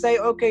to me and say,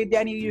 okay,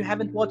 Danny, you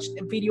haven't watched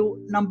video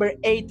number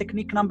 8,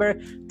 technique number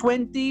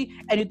 20,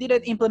 and you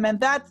didn't implement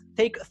that.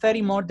 Take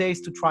 30 more days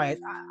to try it.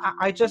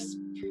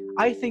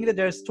 I think that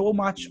there's so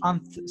much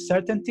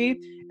uncertainty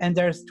and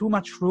there's too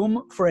much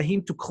room for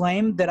him to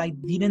claim that I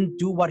didn't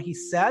do what he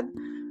said,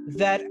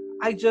 that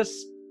I just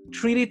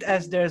treat it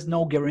as there's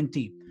no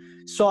guarantee.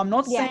 So I'm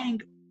not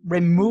saying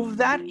remove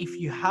that if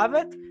you have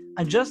it.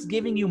 I'm just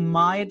giving you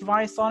my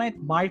advice on it,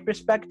 my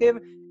perspective,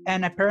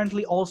 and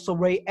apparently also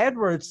Ray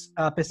Edwards'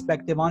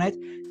 perspective on it,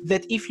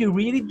 that if you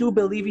really do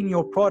believe in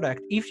your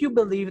product, if you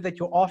believe that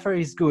your offer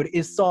is good,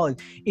 is solid,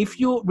 if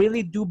you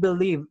really do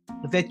believe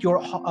that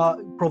you're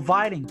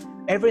providing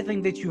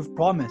everything that you've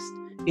promised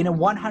in a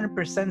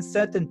 100%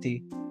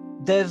 certainty,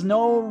 there's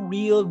no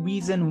real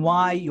reason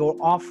why your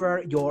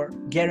offer, your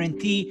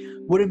guarantee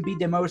wouldn't be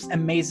the most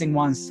amazing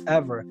ones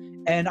ever.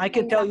 And I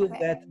can tell you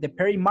that the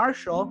Perry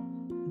Marshall,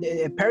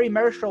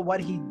 what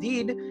he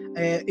did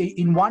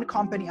in one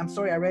company, I'm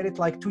sorry, I read it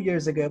like 2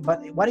 years ago, but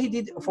what he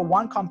did for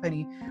one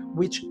company,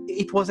 which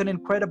it was an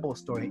incredible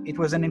story. It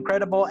was an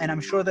incredible, and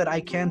I'm sure that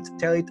I can't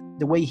tell it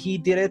the way he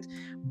did it,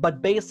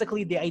 but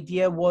basically the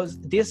idea was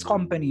this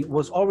company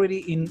was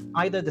already in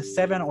either the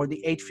 7 or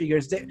the 8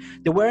 figures. There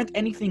weren't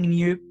anything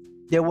new.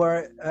 There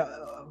were,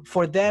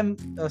 for them,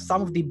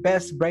 some of the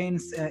best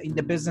brains in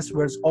the business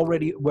were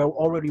already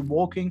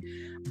working,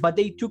 but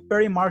they took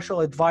Perry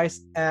Marshall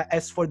advice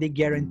as for the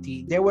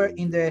guarantee. They were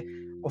in the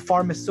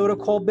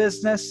pharmaceutical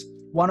business,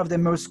 one of the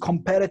most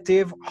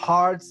competitive,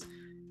 hard,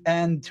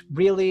 and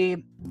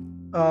really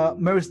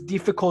most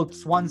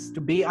difficult ones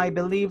to be, I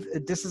believe.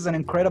 This is an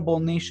incredible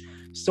niche.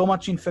 So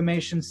much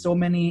information, so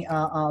many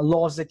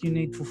laws that you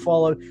need to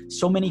follow,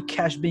 so many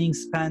cash being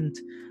spent.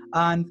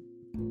 And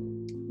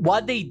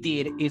what they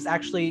did is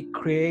actually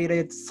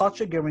created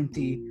such a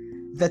guarantee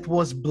that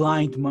was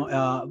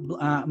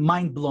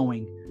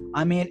mind-blowing.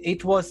 I mean,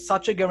 it was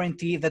such a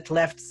guarantee that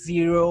left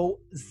zero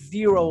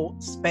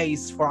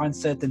space for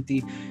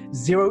uncertainty,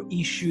 zero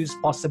issues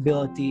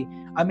possibility.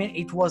 I mean,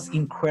 it was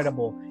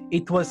incredible.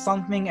 It was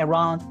something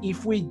around,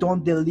 if we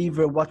don't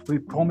deliver what we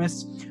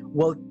promise,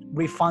 we'll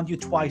refund you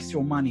twice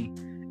your money.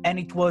 And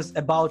it was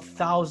about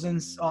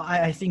thousands,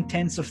 I think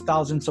tens of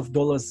thousands of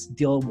dollars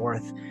deal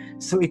worth.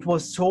 So it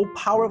was so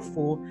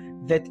powerful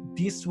that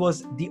this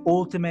was the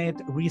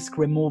ultimate risk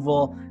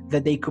removal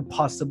that they could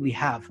possibly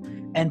have.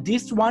 And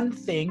this one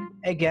thing,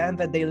 again,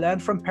 that they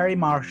learned from Perry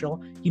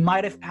Marshall, he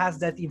might have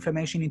passed that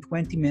information in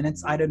 20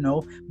 minutes, I don't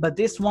know. But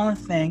this one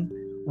thing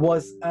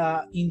was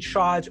in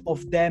charge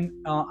of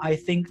them, I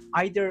think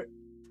I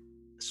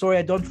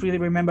don't really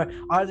remember,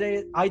 are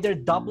they either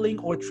doubling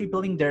or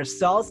tripling their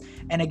sales?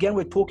 And again,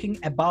 we're talking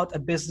about a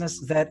business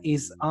that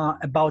is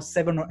about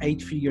 7 or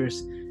 8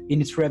 figures in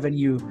its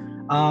revenue.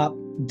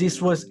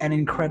 This was an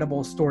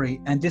incredible story,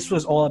 and this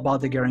was all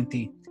about the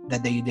guarantee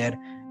that they did.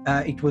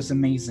 It was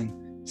amazing.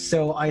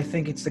 So I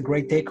think it's a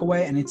great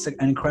takeaway, and it's an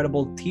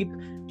incredible tip.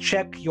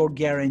 Check your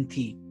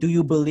guarantee. Do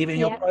you believe in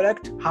your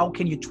product? How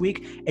can you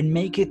tweak and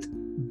make it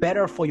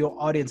better for your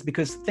audience?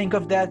 Because think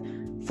of that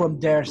from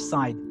their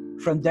side.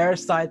 From their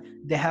side,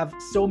 they have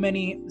so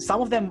many,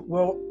 some of them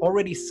were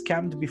already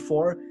scammed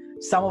before.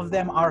 Some of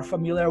them are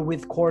familiar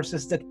with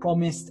courses that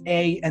promised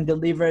A and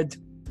delivered,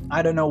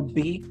 I don't know,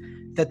 B,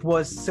 that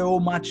was so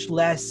much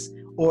less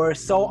or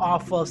so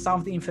awful. Some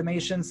of the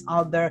information's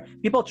out there.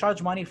 People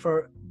charge money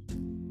for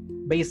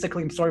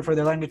basically, I'm sorry for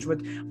the language,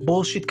 but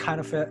bullshit kind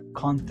of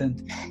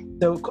content.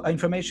 So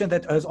information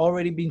that has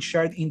already been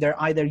shared in their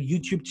either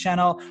YouTube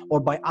channel or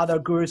by other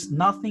gurus,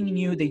 nothing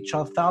new. They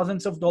charge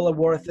thousands of dollars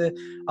worth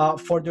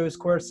for those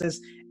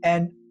courses.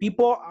 And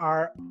people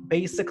are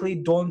basically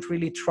don't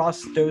really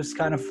trust those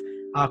kind of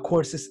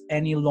courses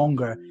any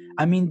longer.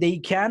 I mean, they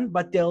can,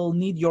 but they'll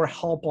need your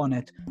help on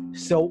it.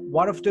 So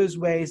one of those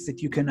ways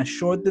that you can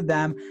assure to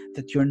them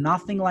that you're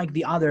nothing like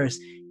the others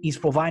is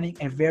providing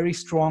a very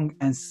strong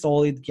and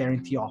solid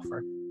guarantee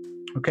offer.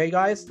 Okay,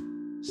 guys?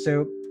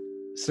 So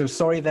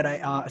sorry that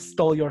I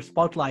stole your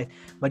spotlight,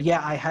 but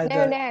yeah, I had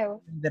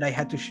that I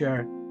had to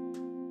share.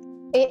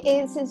 It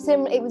was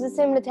a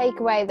similar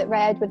takeaway that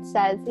Ray Edwards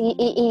says.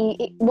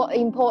 What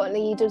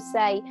importantly, he does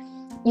say,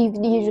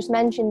 you just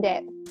mentioned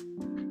it,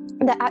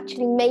 that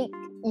actually make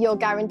your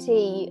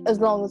guarantee as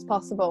long as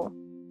possible.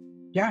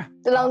 Yeah.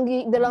 The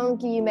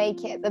longer you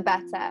make it, the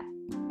better.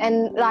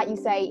 And like you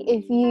say,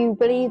 if you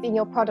believe in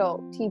your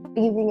product, you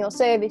believe in your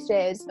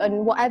services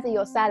and whatever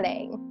you're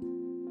selling,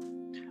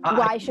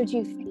 why should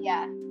you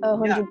fear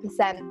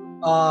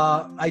 100%?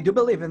 I do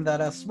believe in that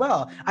as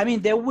well. I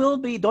mean, there will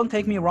be, don't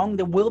take me wrong,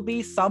 there will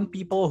be some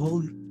people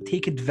who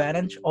take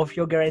advantage of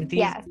your guarantees.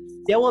 Yes.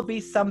 There will be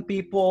some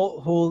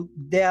people who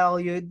tell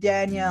you,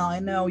 Daniel, I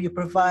know you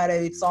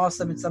provided, it's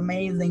awesome, it's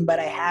amazing, but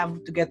I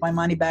have to get my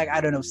money back.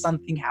 I don't know,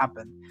 something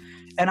happened.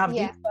 And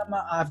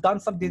I've done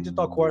some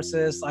digital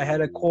courses. I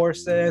had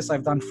courses.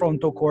 I've done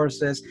frontal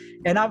courses,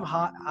 and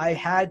I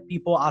had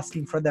people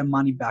asking for their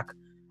money back.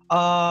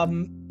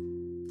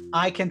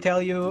 I can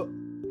tell you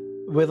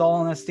with all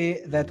honesty,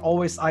 that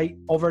always I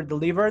over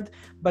delivered,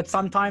 but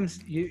sometimes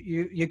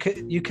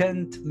you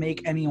can't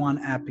make anyone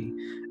happy,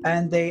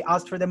 and they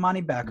asked for the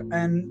money back.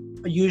 And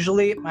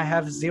usually I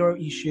have zero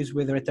issues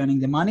with returning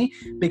the money,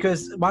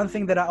 because one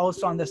thing that I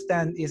also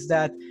understand is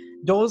that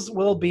those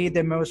will be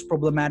the most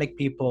problematic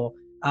people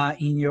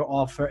in your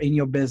offer, in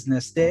your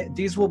business.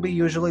 These will be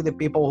usually the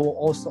people who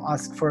also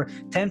ask for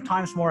 10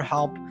 times more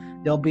help.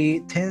 They'll be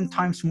 10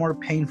 times more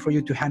pain for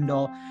you to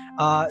handle.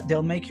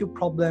 They'll make you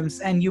problems,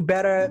 and you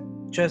better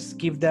just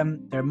give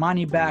them their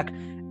money back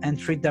and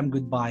treat them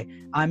goodbye.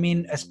 I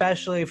mean,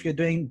 especially if you're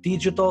doing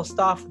digital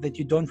stuff that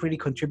you don't really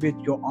contribute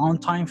your own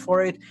time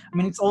for it. I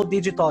mean, it's all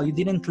digital. You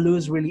didn't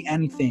lose really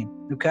anything,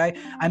 okay?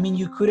 I mean,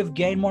 you could have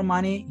gained more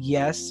money,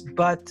 yes,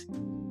 but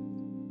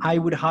I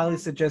would highly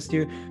suggest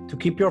you to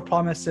keep your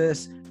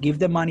promises, give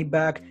the money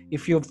back.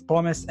 If you've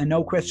promised and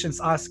no questions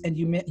asked, and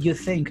you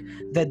think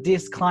that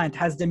this client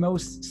has the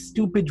most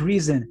stupid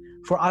reason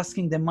for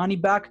asking the money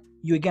back,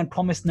 you again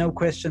promise no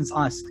questions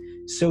asked.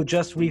 So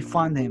just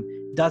refund him.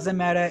 Doesn't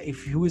matter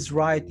if who is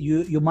right,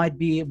 you might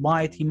be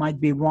right, he might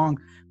be wrong,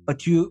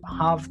 but you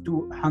have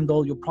to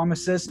handle your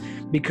promises,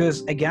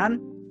 because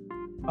again,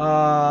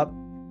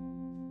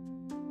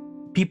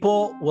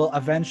 people will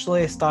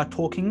eventually start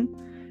talking.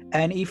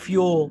 And if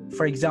you,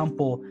 for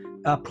example,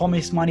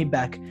 promise money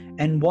back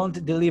and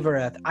won't deliver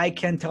it, I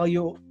can tell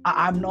you,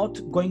 I'm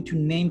not going to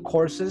name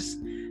courses,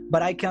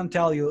 but I can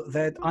tell you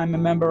that I'm a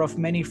member of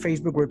many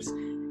Facebook groups,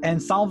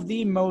 and some of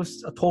the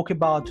most talk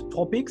about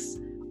topics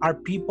are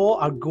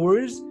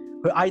gurus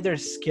who either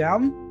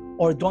scam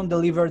or don't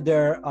deliver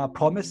their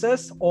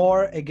promises,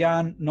 or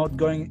again,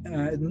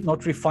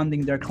 not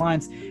refunding their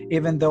clients,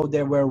 even though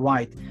they were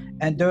right.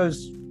 And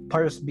those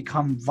posts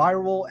become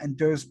viral, and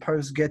those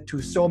posts get to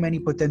so many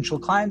potential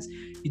clients.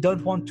 You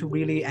don't want to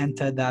really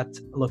enter that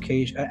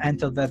location,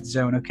 enter that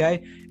zone,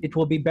 okay? It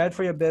will be bad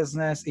for your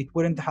business. It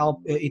wouldn't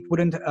help. It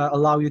wouldn't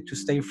allow you to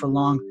stay for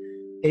long.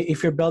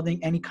 If you're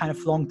building any kind of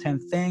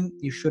long-term thing,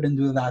 you shouldn't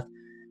do that.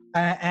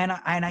 And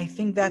I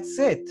think that's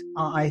it.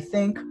 I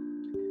think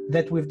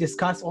that we've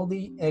discussed all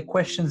the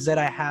questions that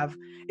I have.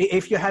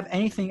 If you have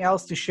anything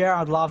else to share,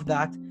 I'd love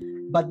that.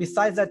 But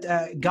besides that,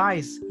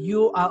 guys,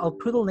 I'll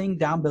put a link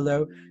down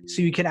below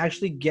so you can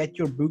actually get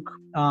your book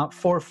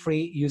for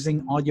free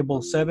using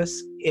Audible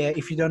service.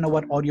 If you don't know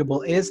what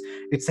Audible is,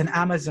 it's an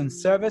Amazon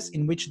service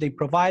in which they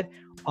provide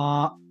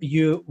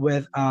you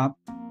with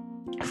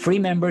free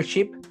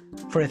membership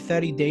for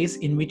 30 days,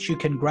 in which you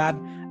can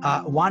grab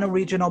one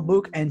original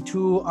book and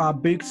two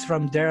books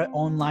from their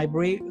own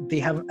library. They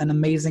have an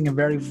amazing and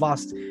very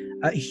vast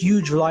a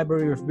huge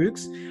library of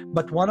books,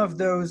 but one of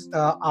those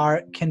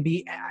can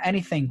be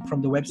anything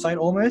from the website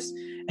almost,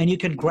 and you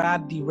can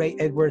grab the Ray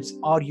Edwards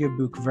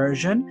audiobook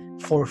version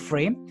for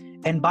free.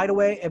 And by the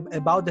way,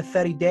 about the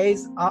 30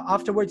 days,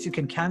 afterwards you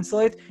can cancel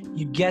it.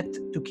 You get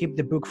to keep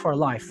the book for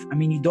life. I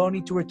mean, you don't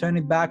need to return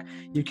it back.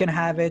 You can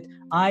have it.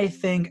 I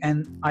think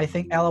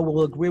Ella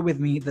will agree with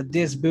me that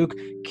this book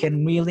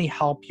can really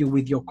help you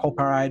with your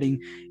copywriting.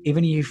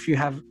 Even if you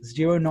have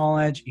zero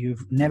knowledge,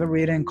 you've never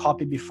written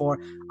copy before,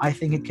 I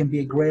think it can be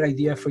a great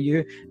idea for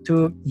you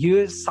to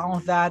use some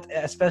of that,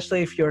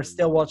 especially if you're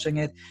still watching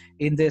it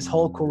in this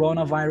whole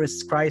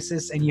coronavirus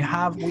crisis and we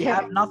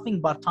have nothing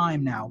but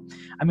time now.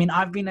 I mean,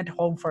 I've been at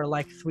home for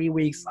like 3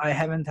 weeks. I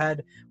haven't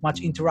had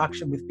much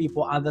interaction with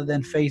people other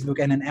than Facebook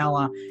and an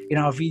Ella in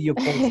our video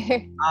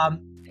calls.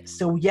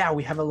 So yeah,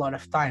 we have a lot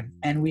of time,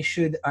 and we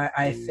should,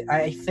 I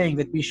think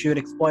that we should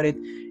exploit it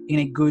in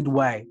a good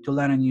way to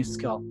learn a new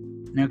skill.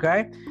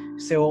 Okay,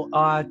 so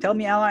tell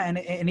me, Ella,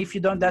 and if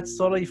you don't, that's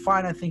totally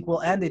fine. I think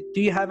we'll end it.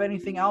 Do you have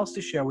anything else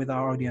to share with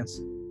our audience?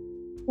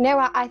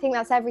 No, I think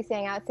that's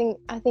everything. I think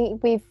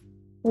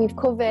we've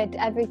covered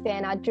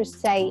everything. I'd just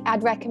say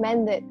I'd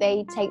recommend that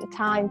they take the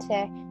time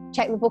to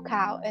check the book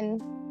out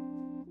and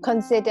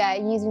consider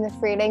using the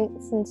free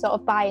links and sort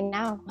of buying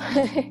now.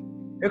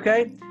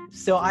 Okay,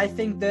 so I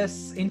think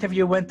this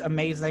interview went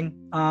amazing.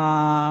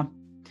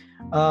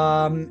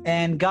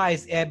 And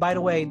guys, by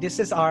the way, this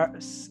is our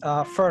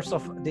first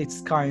of its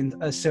kind.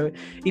 So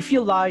if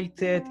you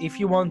liked it, if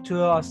you want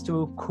us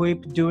to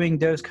keep doing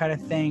those kind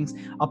of things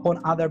upon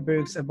other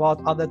books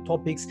about other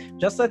topics,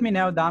 just let me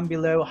know down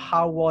below.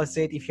 How was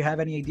it? If you have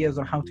any ideas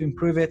on how to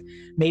improve it,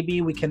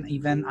 maybe we can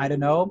even, I don't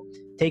know,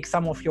 take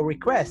some of your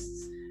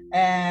requests.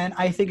 And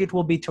I think it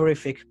will be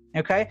terrific.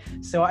 Okay,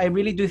 so I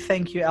really do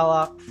thank you,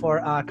 Ella, for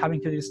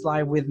coming to this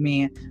live with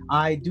me.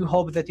 I do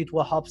hope that it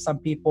will help some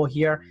people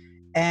here.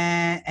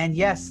 And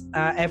yes,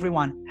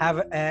 everyone,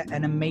 have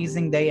an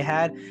amazing day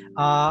ahead.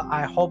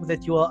 I hope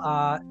that you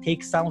will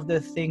take some of the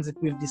things that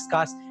we've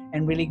discussed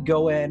and really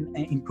go and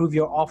improve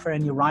your offer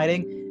and your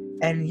writing.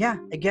 And yeah,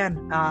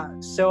 again,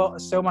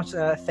 so much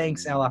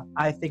thanks, Ella.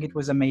 I think it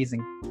was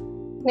amazing.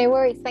 No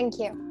worries. Thank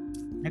you.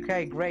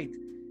 Okay, great.